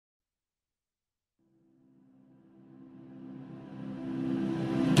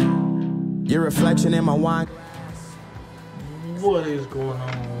Your reflection in my wine. What is going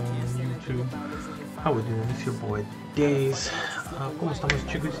on YouTube? How we doing? It's your boy Days. ¿Cómo estamos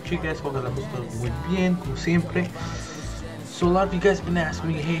chicos y chicas? Ojalá estamos muy bien, como siempre. So a lot of you guys been asking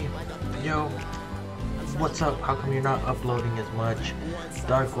me, hey, yo, what's up? How come you're not uploading as much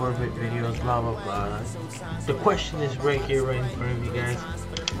Dark Orbit videos, blah blah blah? The question is right here, right in front of you guys.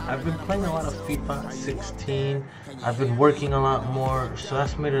 I've been playing a lot of FIFA 16. I've been working a lot more, so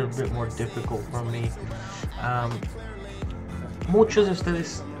that's made it a bit more difficult for me. Muchos de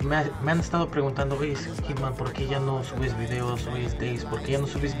ustedes me han estado preguntando, oye, Hitman, ¿por qué ya no subes videos? Oye, Days, ¿por qué ya no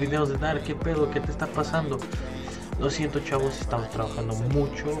subes videos de Dark? ¿Qué pedo? ¿Qué te está pasando? Lo siento, chavos, he estado trabajando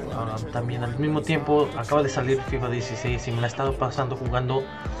mucho. También al mismo tiempo acaba de salir FIFA 16 y me la he estado pasando jugando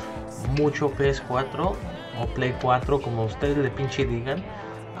mucho PS4 o Play 4, como ustedes le pinche digan.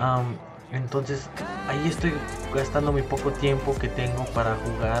 Entonces ahí estoy gastando mi poco tiempo que tengo para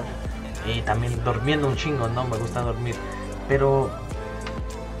jugar y también durmiendo un chingo, ¿no? Me gusta dormir. Pero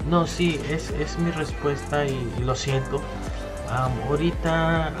no, sí, es mi respuesta y lo siento.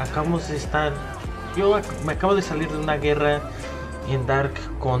 Ahorita acabamos de estar, me acabo de salir de una guerra en Dark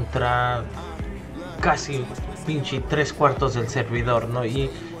contra casi pinche 3/4 del servidor, ¿no?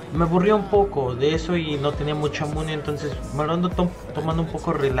 Y me aburrió un poco de eso y no tenía mucha money, entonces me lo ando tomando un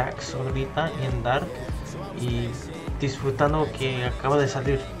poco relax ahorita en Dark y disfrutando que acaba de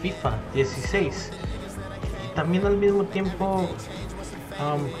salir FIFA 16. También al mismo tiempo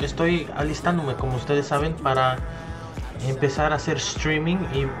estoy alistándome, como ustedes saben, para empezar a hacer streaming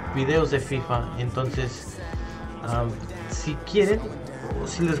y videos de FIFA. Entonces si quieren o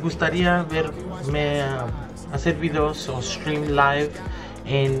si les gustaría verme hacer videos o stream live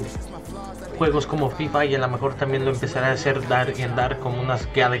en juegos como FIFA, y a lo mejor también lo empezaré a hacer en Dark, como unas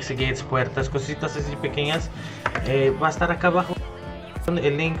Galaxy Gates, puertas, cositas así pequeñas, va a estar acá abajo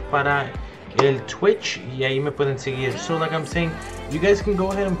el link para el Twitch y ahí me pueden seguir. So like I'm saying, you guys can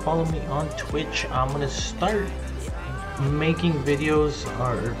go ahead and follow me on Twitch. I'm gonna start making videos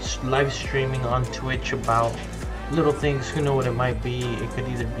or live streaming on Twitch about little things. Who know what it might be? It could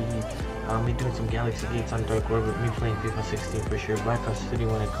either be me doing some Galaxy Gates on Dark Orbit, me playing FIFA 16 for sure, Black Ops City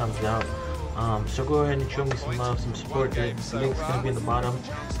when it comes out. So go ahead and show me some love, some support. The link's gonna be in the bottom.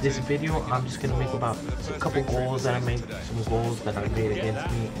 This video, I'm just gonna make about a couple goals that I made, some goals that are made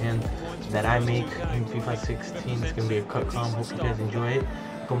against me and that I make in FIFA 16. It's gonna be a cut com. Hope you guys enjoy it.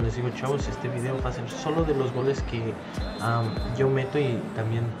 Como les digo, chavos, este video va a ser solo de los goles que yo meto y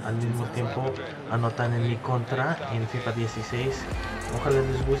también al mismo tiempo anotan en mi contra en FIFA 16. Ojalá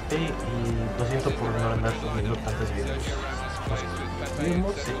les guste y lo siento por no andar subiendo tantos videos. Nos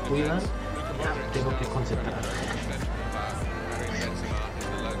vemos, se cuidan. Ya tengo que concentrar.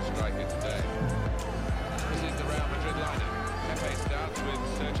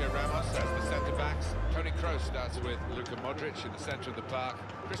 Starts with Luka Modric in the centre of the park.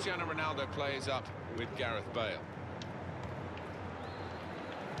 Cristiano Ronaldo plays up with Gareth Bale.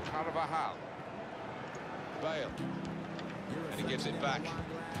 Carvajal. Bale. And he gives it back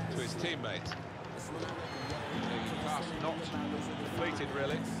to his teammate. The pass not completed,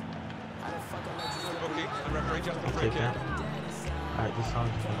 really. Booking, the referee just a free kick. Alright, this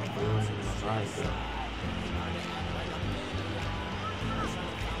song's gonna ruin the ride.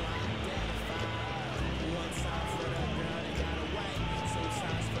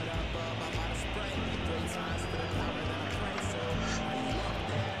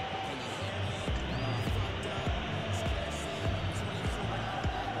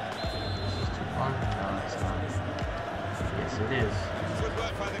 Yes, it is. Good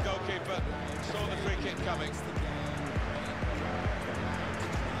work by the goalkeeper. Saw the free kick coming.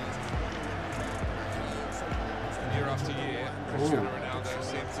 Year after year, Cristiano Ronaldo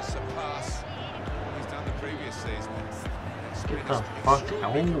seems to surpass what he's done the previous season. Get the fuck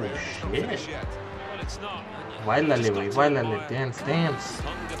out. Oh shit. Bailale, wey, bailale, dance, dance.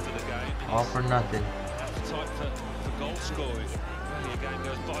 All for nothing. Appetite for goal scoring. Rarely a game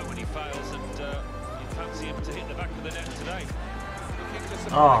goes by when he fails, and you fancy him to hit the back of the net today.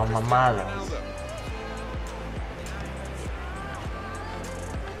 Oh, mamadas.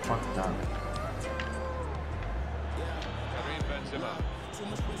 Fuck that.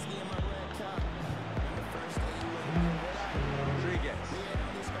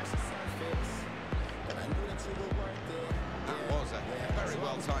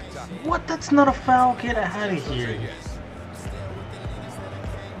 What? That's not a foul. Get out of here.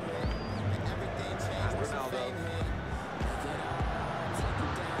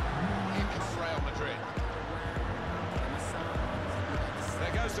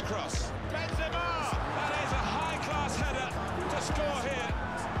 There goes the cross. Benzema! That is a high-class header to score here.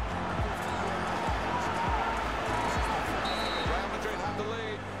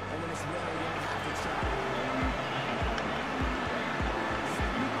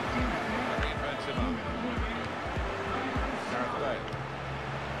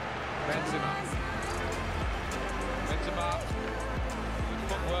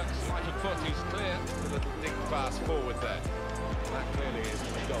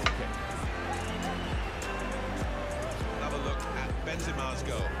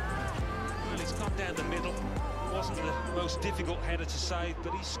 goal. Well, he's gone down the middle. Wasn't the most difficult header to save,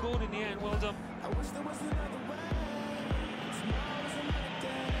 but he scored in the end. Well done.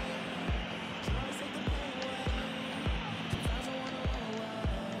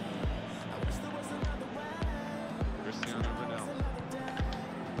 Cristiano Ronaldo.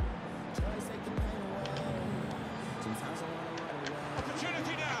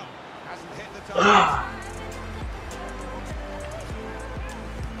 Opportunity now. Hasn't hit the target.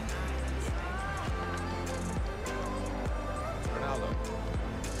 Ronaldo.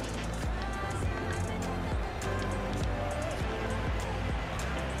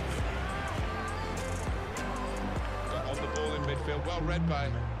 Got on the ball in midfield. Well read by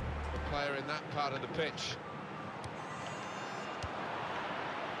the player in that part of the pitch.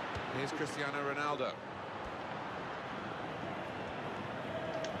 Here's Cristiano Ronaldo.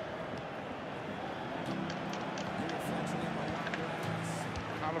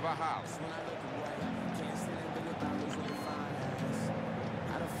 Carvajal.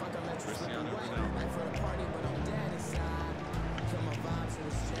 Cristiano Ronaldo.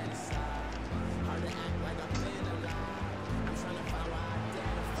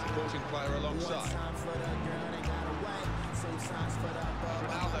 Supporting player alongside.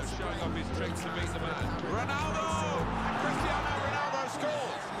 Ronaldo showing off his tricks to beat the man. Ronaldo! And Cristiano Ronaldo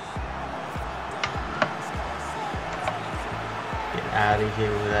scores! Get out of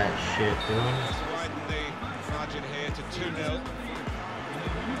here with that shit, dude. Widen the margin here to 2-0.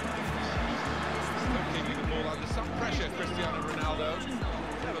 Still keeping the ball under some pressure, Cristiano Ronaldo.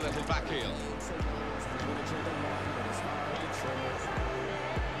 And a little back heel.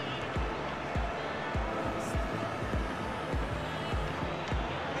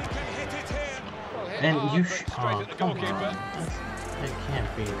 He can hit it here. Well, hit And hard, you but straight at the come goalkeeper. on. That can't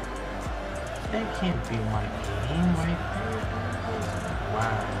be. That can't be my game right there.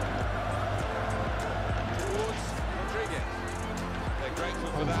 Wow. Towards Rodriguez. They're grateful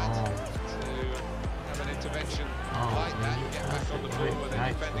for that. To have an intervention like that and get back on the ball when they're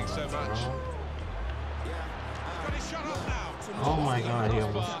defending so much. Got his shot off now. Oh my god, he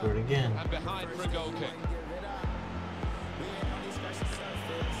almost scored again. And behind for a goal kick.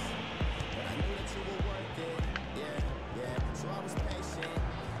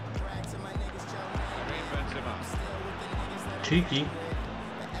 Cheeky.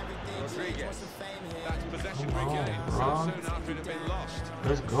 Rodriguez. That's possession Come on, regained bro. so soon after it had been lost.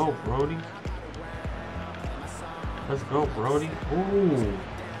 Let's go, Brody. Let's go, Brody. Ooh.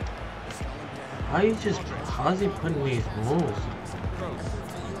 How's he putting these moves? Kroos.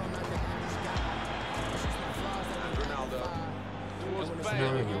 And Ronaldo. Towards I've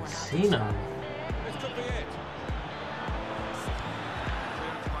never Bale. even seen him. This could be it.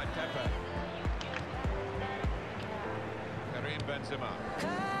 Clearance by Pepe. Karim Benzema.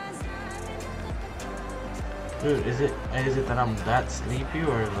 Dude, is it that I'm that sleepy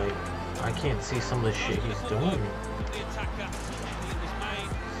or like I can't see some of the shit he's doing? The attacker. It was made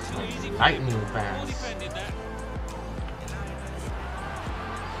too easy for him. Lightning Well fast. defended that.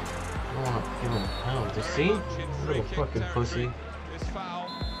 I don't want to give him hell. You see? Little fucking pussy. This foul.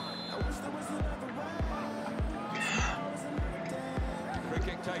 Free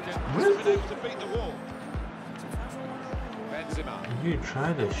kick taken. Really? He's been able to beat the wall. Benzema. You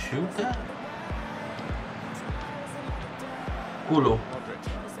try to shoot that? Culo. Modric.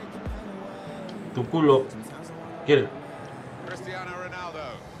 Tu culo. Get it. Cristiano Ronaldo.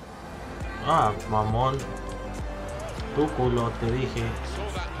 Ah, mamón. Tu culo, te dije. Saw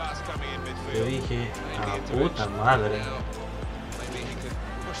that pass coming in Te midfield. dije. Made Ah, the puta intervention. madre. Now, maybe he can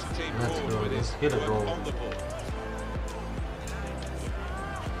push the team Let's forward go, with let's his get a work goal. on the ball.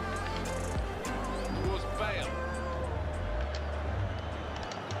 Towards Bale.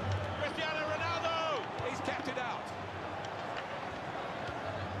 Cristiano Ronaldo! He's kept it out.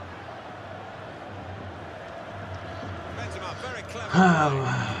 Benzema, very clever.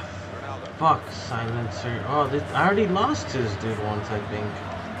 Ronaldo. Fuck, silencer. Oh, I already lost his dude once, I think.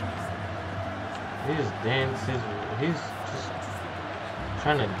 He just dances. He's just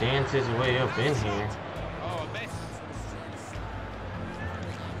trying to dance his way up in here. Oh, a miss.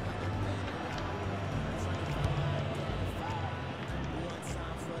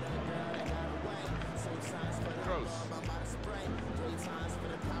 Kroos.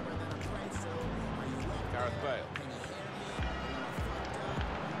 Gareth Bale.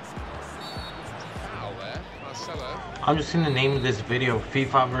 Foul there, Marcelo. I'm just seeing the name of this video: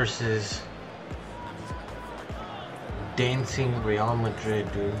 FIFA versus Dancing Real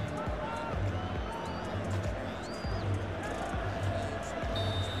Madrid, dude.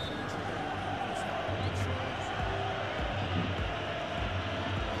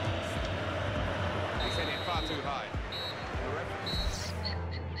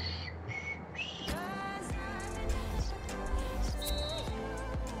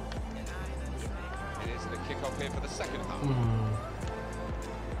 The kick-off here for the second half.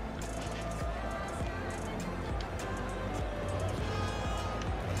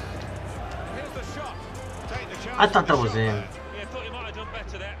 Here's the shot. Take the chance. I thought that was in. Yeah, thought he might have done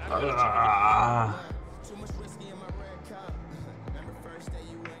better there.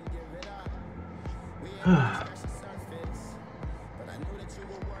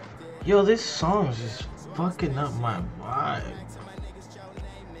 Yo, this song is just fucking up my vibe.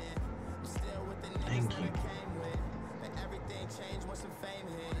 Thank you.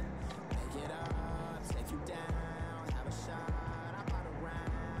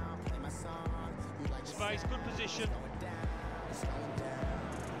 Space, good position.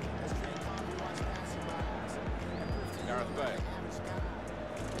 Gareth Bale.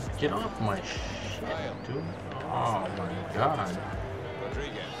 Get off my shit, dude. Oh my god.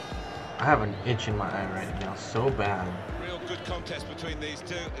 Rodriguez. I have an itch in my eye right now, so bad. Real good contest between these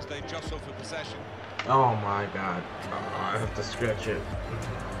two as they jostle for possession. Oh my god. Oh, I have to stretch it.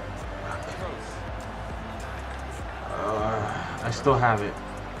 I still have it.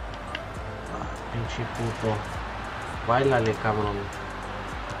 Pinche puto. Bailale, cabrón.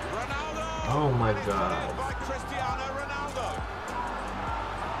 Oh my god. By Cristiano Ronaldo.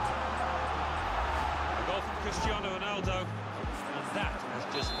 A goal from Cristiano Ronaldo. And that has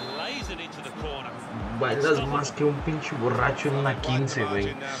just lasered into the corner. Bailas más que un pinche borracho en una 15,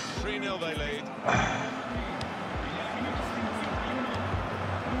 güey. 3-0 they lead.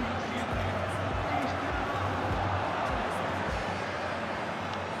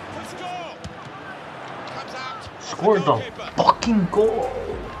 Score the fucking goal.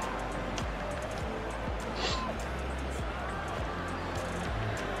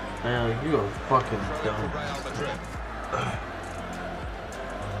 Man, you are fucking dumb.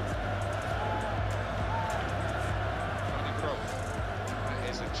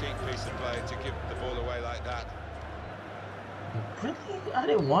 Here's a cheap piece of play to give the ball away like that. Really? I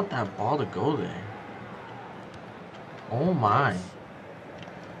didn't want that ball to go there. Oh my.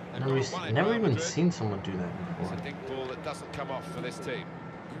 Never even seen someone do that before. It's a big ball that doesn't come off for this team.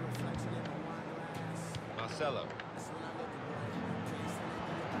 Marcelo.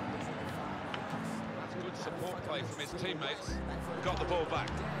 That's good support play from his teammates. Got the ball back.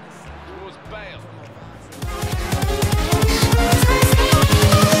 Towards Bale.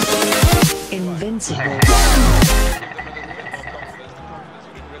 Invincible. The confidence has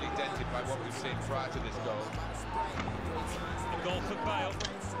been really dented by what we've seen prior to this goal. A goal for Bale.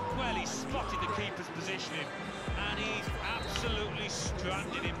 Well, he spotted the keeper's positioning, and he's absolutely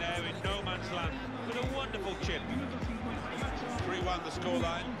stranded in there in no man's land with a wonderful chip. 3-1 the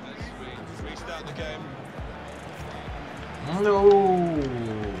scoreline as we restart the game. No.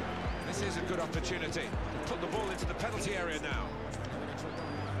 This is a good opportunity to put the ball into the penalty area now.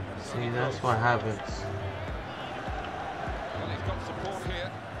 See, that's what happens. Well, he's got support here.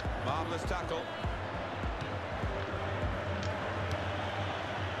 Marvellous tackle.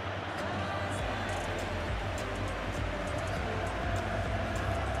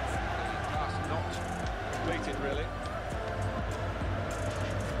 Completed, really.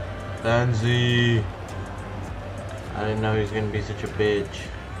 Danzy. I didn't know he was gonna be such a bitch.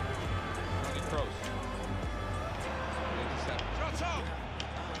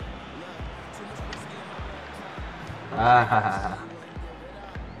 Ah,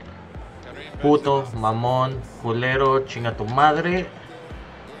 puto, mamón, culero, chinga tu madre.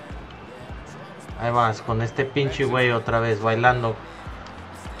 Ahí vas, con este pinche güey otra vez bailando.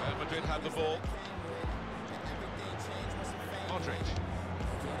 Madrid had the ball.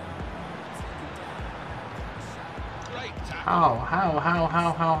 How?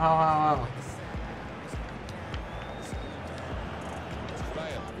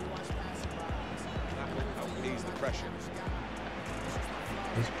 Ease the pressure.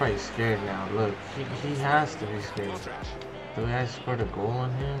 He's probably scared now. Look, he has to be scared. The guy scored a goal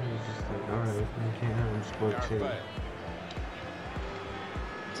on him. He's just like, alright, we can't have him score two.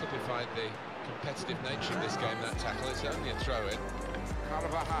 Typified the competitive nature of this game, that tackle. It's only a throw-in.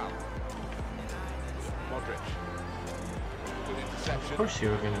 Carvajal. Modric. Good interception. Of course you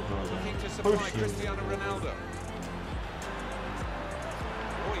were going to go there. Looking to Of supply course you were. Cristiano Ronaldo.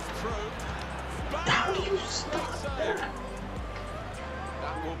 Oh, he's through. How do you stop there?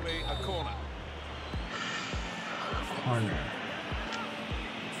 That will be a corner. Corner.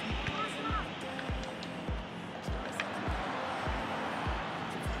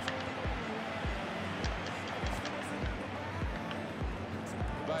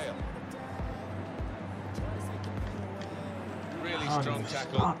 Bale. Really How do strong you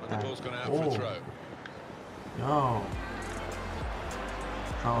tackle, stop and the that ball's gone out for a ball? throw. Yo.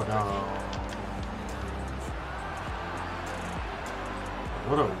 Hold on.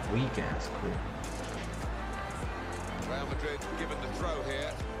 What a weak ass quit. Real Madrid given the throw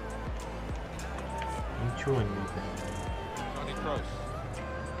here. Mucho en mi Toni Kroos.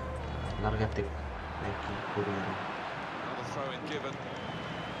 Lárgate de aquí, culero. Another throw in given.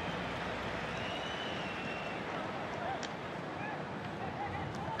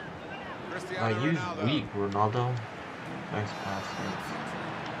 Cristiano Use Ronaldo. weak, Ronaldo. Nice pass.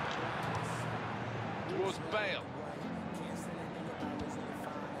 Towards Bale.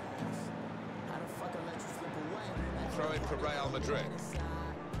 Throw in for Real Madrid.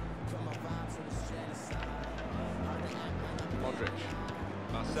 Modric.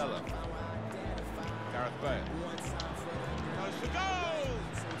 Marcelo. Gareth Bale. Goes for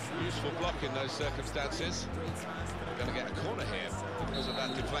goal! Useful block in those circumstances. We're going to get a corner here because of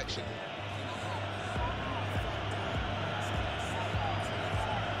that deflection.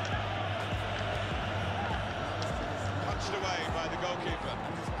 Punched away by the goalkeeper.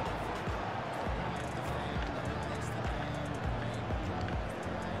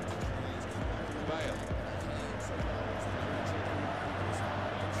 Bale.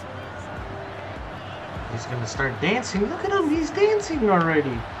 He's gonna start dancing. Look at him, he's dancing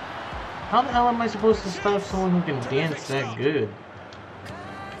already. How the hell am I supposed to stop someone who can dance that good?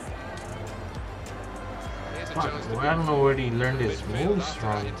 Fuck, well, I don't know where he learned his moves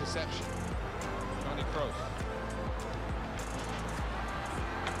from. Interception. Toni Kroos.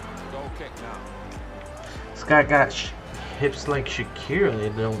 Goal kick now. This guy got hips like Shakira.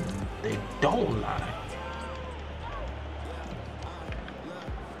 They don't lie.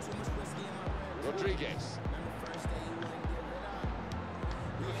 Rodriguez.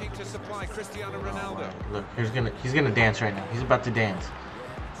 Looking to supply Cristiano Ronaldo. Look, he's gonna dance right now. He's about to dance.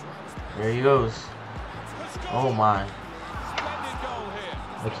 There he goes. Oh my. Splendid goal here.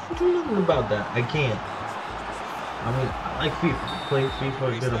 I can't do nothing about that. I can't. I mean, I like FIFA. I play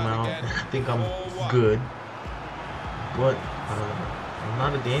FIFA a good amount. I think I'm good. But I'm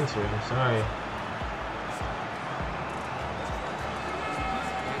not a dancer. I'm sorry.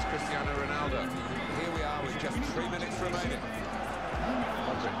 Here's Cristiano Ronaldo. Here we are with just 3 minutes remaining.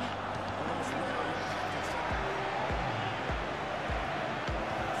 Modric.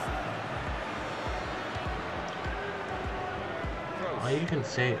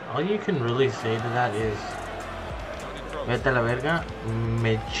 All you can really say to that is, Toni Kroos. vete a la verga,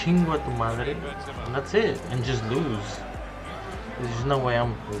 me chingo a tu madre, and that's it, and just lose. There's no way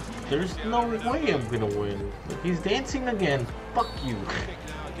I'm gonna win. Look, he's dancing again. Fuck you. Kick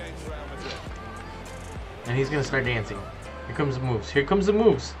now against Real Madrid. And he's gonna start dancing. Here comes the moves. Here comes the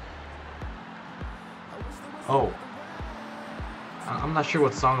moves. Oh. I'm not sure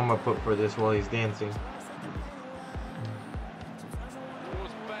what song I'm gonna put for this while he's dancing.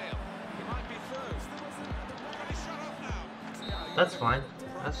 Towards Bale. He might be through. Can he shut up now? That's fine.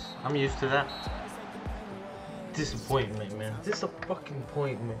 I'm used to that. Disappointment, man.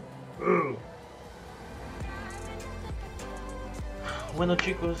 Disappointment. Ugh. Bueno,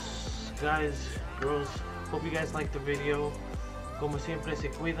 chicos, guys, girls, hope you guys liked the video. Como siempre, se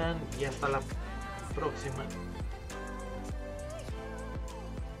cuidan y hasta la próxima.